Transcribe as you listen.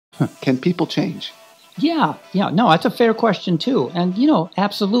Can people change? Yeah, no, that's a fair question too. And,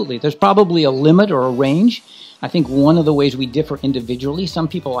 absolutely. There's probably a limit or a range. I think one of the ways we differ individually, some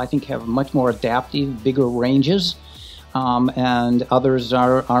people I think have much more adaptive, bigger ranges, and others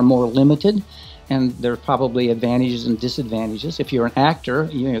are more limited. And there's probably advantages and disadvantages. If you're an actor,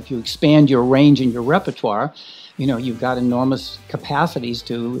 if you expand your range and your repertoire, you've got enormous capacities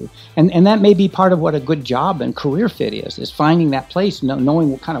to, and that may be part of what a good job and career fit is finding that place,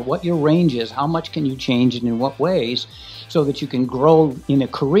 knowing what your range is, how much can you change and in what ways, so that you can grow in a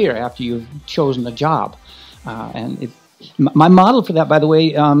career after you've chosen a job. My model for that, by the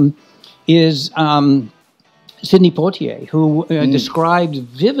way, is Sidney Poitier, who described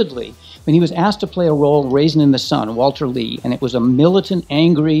vividly when he was asked to play a role Raisin in the Sun, Walter Lee, and it was a militant,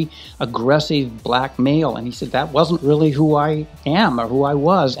 angry, aggressive black male. And he said, that wasn't really who I am or who I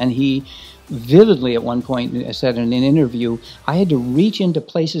was. And he vividly at one point said in an interview, I had to reach into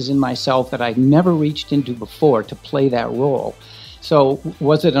places in myself that I'd never reached into before to play that role. So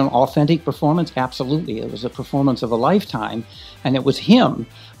was it an authentic performance? Absolutely. It was a performance of a lifetime, and it was him.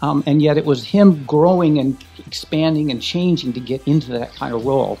 And yet it was him growing and expanding and changing to get into that kind of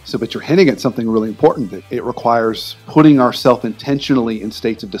role. So, but you're hinting at something really important, that it requires putting ourselves intentionally in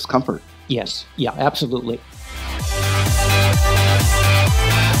states of discomfort. Yes. Yeah, absolutely.